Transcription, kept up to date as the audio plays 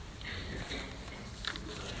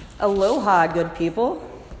Aloha, good people.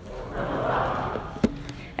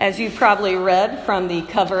 As you probably read from the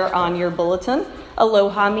cover on your bulletin,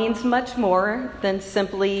 aloha means much more than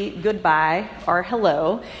simply goodbye or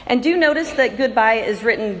hello. And do notice that goodbye is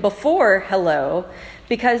written before hello,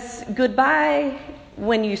 because goodbye,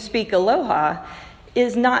 when you speak aloha,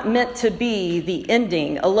 is not meant to be the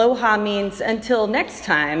ending. Aloha means until next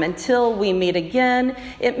time, until we meet again.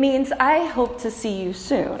 It means I hope to see you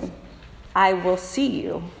soon. I will see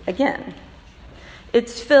you again.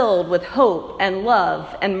 It's filled with hope and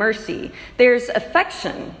love and mercy. There's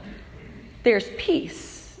affection. There's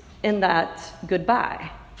peace in that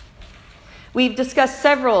goodbye. We've discussed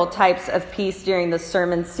several types of peace during the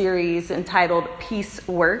sermon series entitled Peace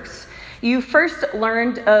Works. You first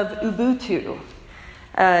learned of Ubuntu.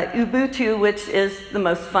 Ubuntu, which is the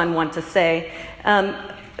most fun one to say,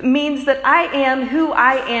 means that I am who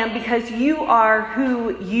I am because you are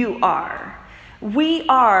who you are. We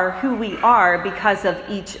are who we are because of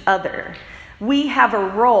each other. We have a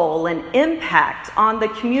role and impact on the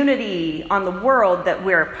community, on the world that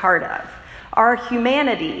we're a part of. Our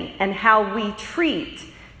humanity and how we treat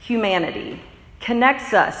humanity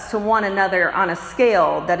connects us to one another on a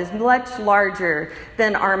scale that is much larger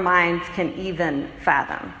than our minds can even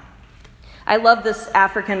fathom. I love this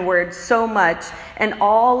African word so much and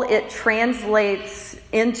all it translates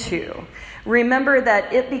into. Remember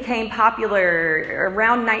that it became popular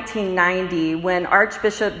around 1990 when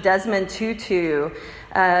Archbishop Desmond Tutu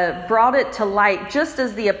brought it to light just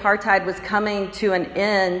as the apartheid was coming to an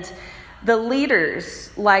end. The leaders,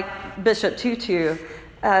 like Bishop Tutu,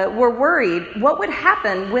 were worried what would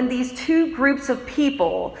happen when these two groups of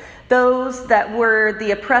people, those that were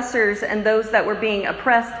the oppressors and those that were being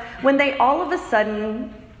oppressed, when they all of a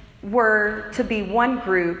sudden were to be one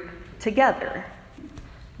group together.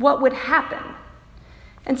 What would happen?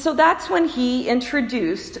 And so that's when he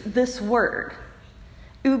introduced this word,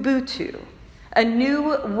 Ubuntu, a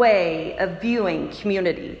new way of viewing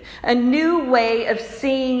community, a new way of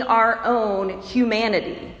seeing our own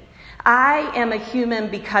humanity. I am a human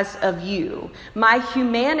because of you. My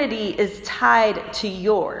humanity is tied to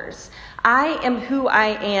yours. I am who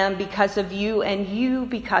I am because of you and you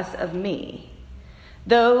because of me.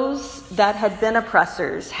 Those that had been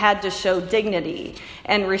oppressors had to show dignity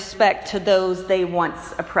and respect to those they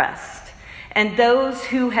once oppressed. And those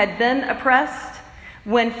who had been oppressed,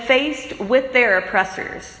 when faced with their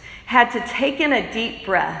oppressors, had to take in a deep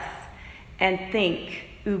breath and think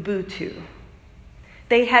Ubuntu.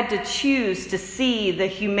 They had to choose to see the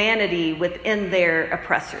humanity within their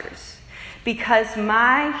oppressors. Because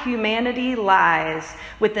my humanity lies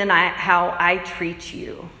within how I treat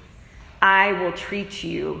you. I will treat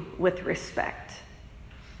you with respect.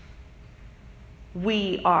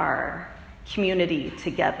 We are community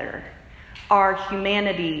together. Our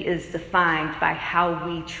humanity is defined by how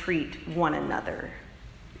we treat one another.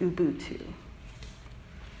 Ubuntu.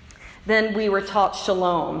 Then we were taught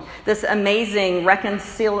shalom, this amazing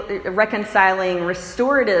reconciling,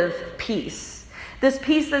 restorative peace. This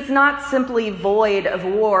peace that's not simply void of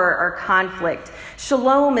war or conflict.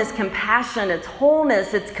 Shalom is compassion, it's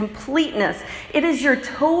wholeness, it's completeness. It is your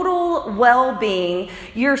total well-being,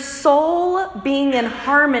 your soul being in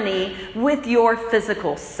harmony with your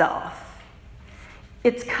physical self.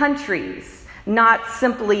 It's countries not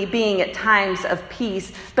simply being at times of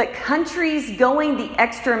peace, but countries going the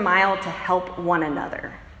extra mile to help one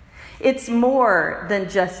another. It's more than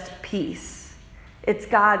just peace. It's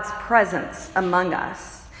God's presence among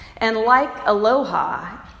us. And like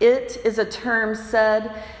aloha, it is a term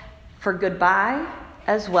said for goodbye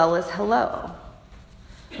as well as hello.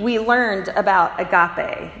 We learned about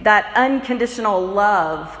agape, that unconditional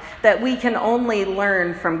love that we can only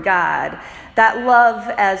learn from God. That love,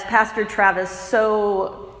 as Pastor Travis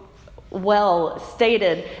so well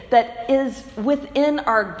stated, that is within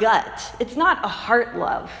our gut. It's not a heart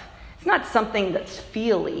love. It's not something that's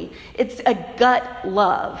feely. It's a gut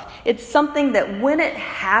love. It's something that when it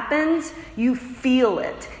happens, you feel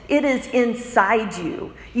it. It is inside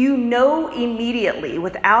you. You know immediately,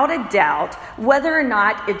 without a doubt, whether or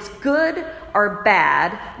not it's good or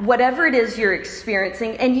bad, whatever it is you're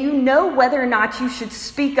experiencing, and you know whether or not you should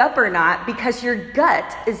speak up or not because your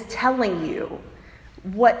gut is telling you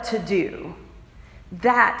what to do.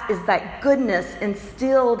 That is that goodness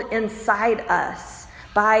instilled inside us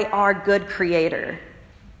by our good Creator.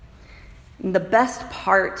 And the best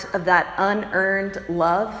part of that unearned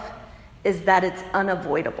love is that it's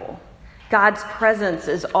unavoidable. God's presence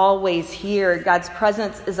is always here. God's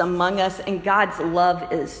presence is among us, and God's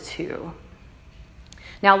love is too.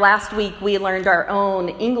 Now, last week we learned our own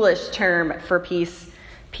English term for peace,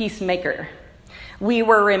 peacemaker. we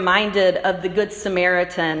were reminded of the Good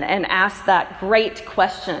Samaritan and asked that great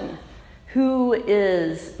question, who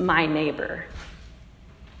is my neighbor?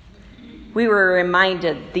 We were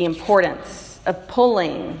reminded the importance of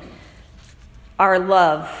pulling our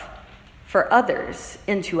love for others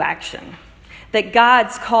into action. That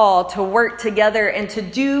God's call to work together and to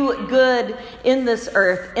do good in this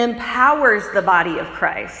earth empowers the body of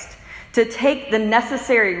Christ to take the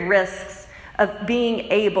necessary risks of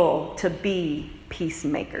being able to be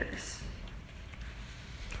peacemakers.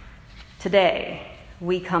 Today,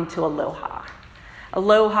 we come to Aloha.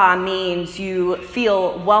 Aloha means you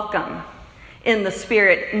feel welcome in the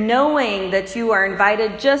Spirit, knowing that you are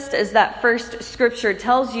invited, just as that first scripture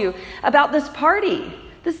tells you about this party,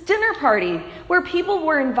 this dinner party where people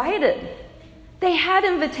were invited. They had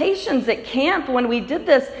invitations at camp when we did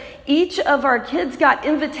this. Each of our kids got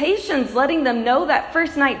invitations letting them know that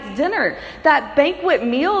first night's dinner, that banquet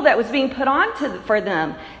meal that was being put on for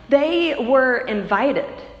them. They were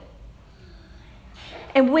invited.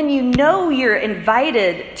 And when you know you're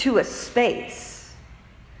invited to a space,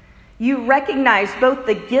 you recognize both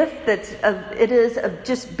the gift it is of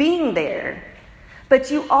just being there, but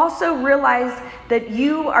you also realize that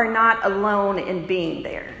you are not alone in being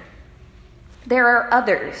there. There are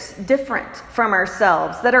others different from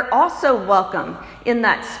ourselves that are also welcome in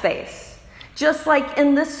that space. Just like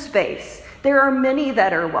in this space, there are many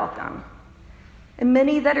that are welcome and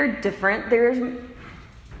many that are different. There's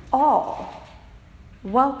all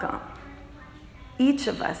welcome. Each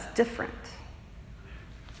of us different.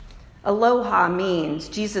 Aloha means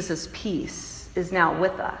Jesus' peace is now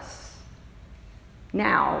with us,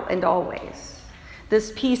 now and always.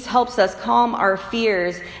 This peace helps us calm our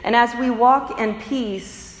fears, and as we walk in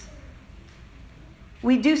peace,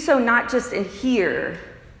 we do so not just in here,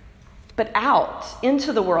 but out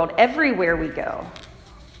into the world, everywhere we go.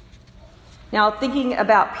 Now, thinking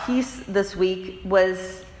about peace this week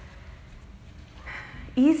was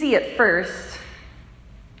easy at first,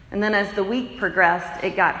 and then as the week progressed,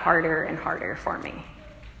 it got harder and harder for me.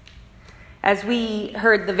 As we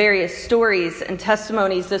heard the various stories and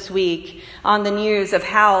testimonies this week on the news of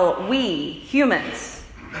how we, humans,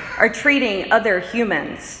 are treating other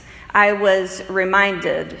humans, I was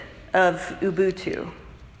reminded of Ubuntu.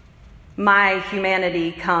 My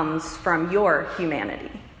humanity comes from your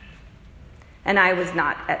humanity. And I was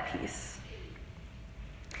not at peace.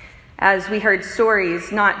 As we heard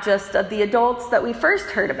stories, not just of the adults that we first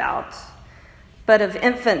heard about, but of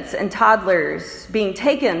infants and toddlers being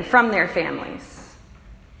taken from their families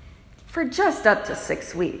for just up to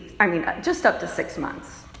 6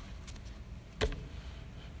 months.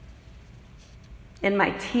 In my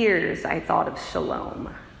tears, I thought of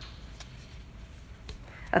shalom,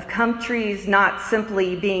 of countries not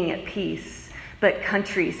simply being at peace, but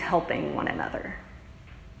countries helping one another.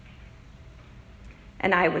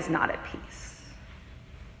 And I was not at peace.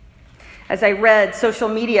 As I read social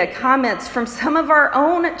media comments from some of our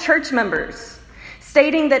own church members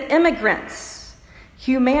stating that immigrants,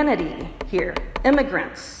 humanity here,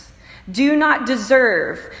 immigrants, do not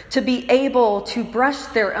deserve to be able to brush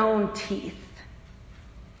their own teeth,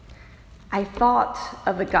 I thought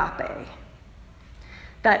of agape,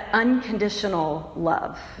 that unconditional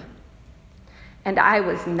love, and I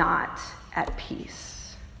was not at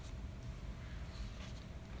peace.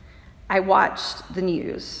 I watched the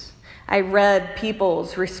news. I read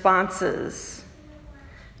people's responses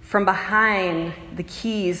from behind the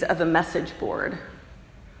keys of a message board.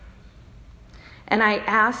 And I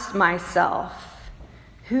asked myself,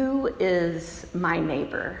 who is my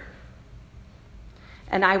neighbor?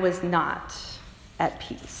 And I was not at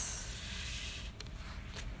peace.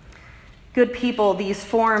 Good people, these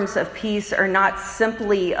forms of peace are not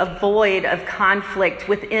simply a void of conflict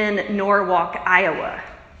within Norwalk, Iowa.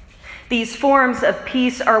 These forms of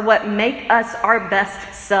peace are what make us our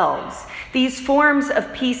best selves. These forms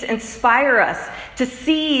of peace inspire us to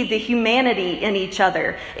see the humanity in each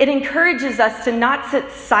other. It encourages us to not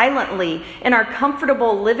sit silently in our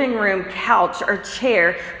comfortable living room couch or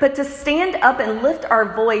chair, but to stand up and lift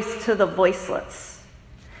our voice to the voiceless.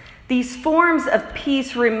 These forms of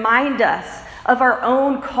peace remind us of our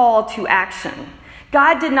own call to action.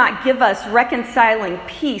 God did not give us reconciling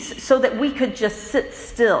peace so that we could just sit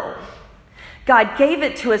still. God gave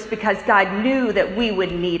it to us because God knew that we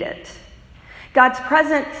would need it. God's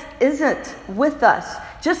presence isn't with us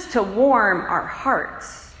just to warm our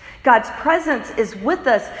hearts. God's presence is with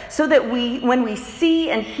us so that when we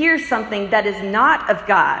see and hear something that is not of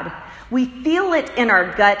God, we feel it in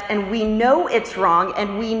our gut and we know it's wrong,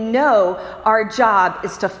 and we know our job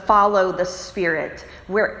is to follow the Spirit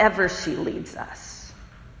wherever she leads us.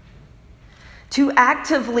 to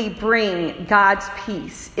actively bring God's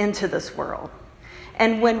peace into this world.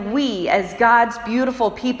 And when we, as God's beautiful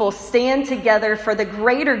people, stand together for the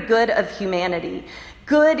greater good of humanity,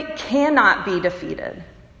 good cannot be defeated.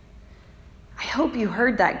 I hope you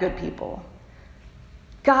heard that, good people.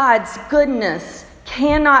 God's goodness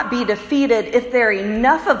cannot be defeated if there are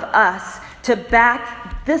enough of us to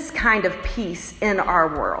back this kind of peace in our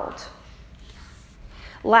world.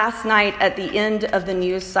 Last night at the end of the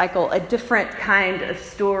news cycle, a different kind of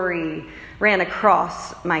story ran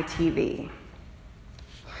across my TV.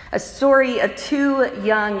 A story of two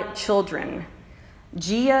young children,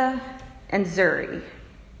 Gia and Zuri.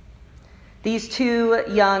 These two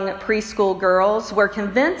young preschool girls were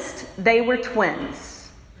convinced they were twins.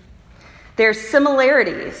 Their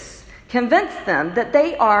similarities convinced them that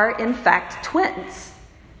they are, in fact, twins.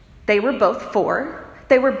 They were both 4.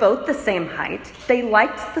 They were both the same height. They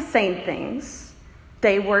liked the same things.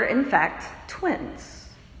 They were, in fact, twins.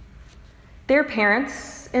 Their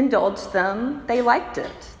parents indulged them. They liked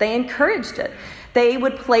it. They encouraged it. They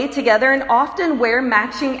would play together and often wear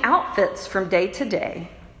matching outfits from day to day.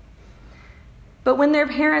 But when their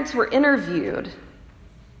parents were interviewed,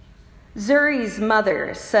 Zuri's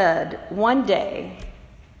mother said, one day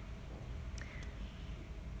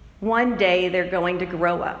they're going to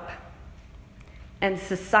grow up and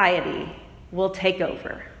society will take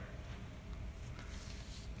over.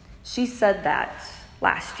 She said that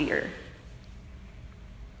last year.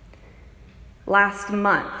 Last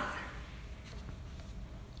month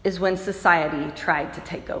is when society tried to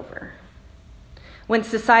take over. When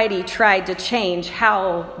society tried to change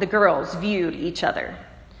how the girls viewed each other.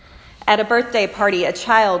 At a birthday party, a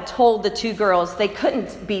child told the two girls they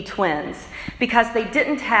couldn't be twins because they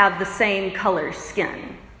didn't have the same color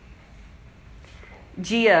skin.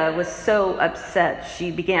 Gia was so upset she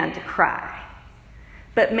began to cry,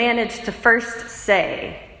 but managed to first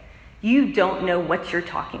say, "You don't know what you're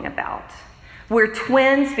talking about. We're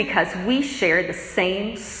twins because we share the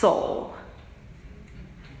same soul."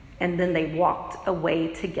 And then they walked away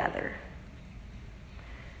together.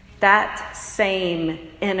 That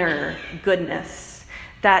same inner goodness,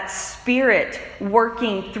 that spirit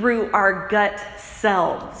working through our gut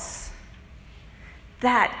selves,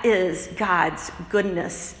 that is God's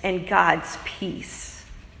goodness and God's peace.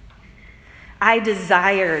 I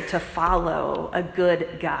desire to follow a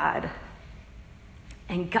good God,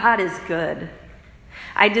 and God is good.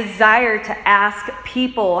 I desire to ask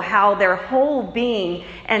people how their whole being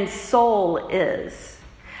and soul is.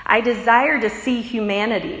 I desire to see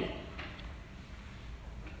humanity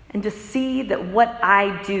and to see that what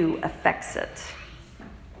I do affects it.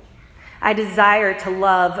 I desire to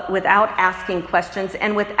love without asking questions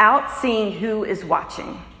and without seeing who is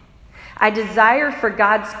watching. I desire for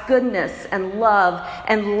God's goodness and love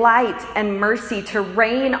and light and mercy to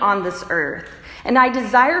reign on this earth. And I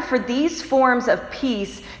desire for these forms of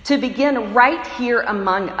peace to begin right here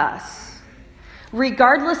among us.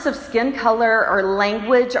 Regardless of skin color or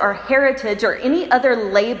language or heritage or any other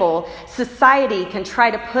label society can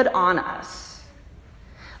try to put on us.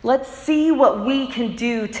 Let's see what we can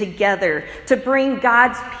do together to bring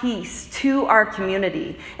God's peace to our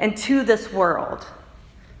community and to this world.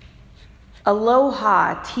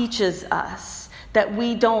 Aloha teaches us that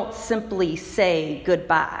we don't simply say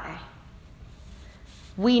goodbye.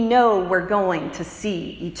 We know we're going to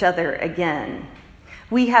see each other again.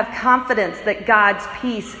 We have confidence that God's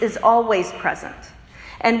peace is always present.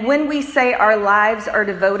 And when we say our lives are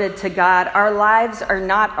devoted to God, our lives are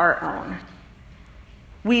not our own.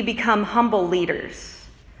 We become humble leaders,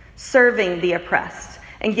 serving the oppressed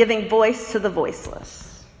and giving voice to the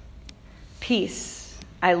voiceless. Peace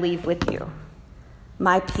I leave with you.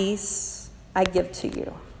 My peace I give to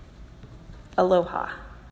you. Aloha.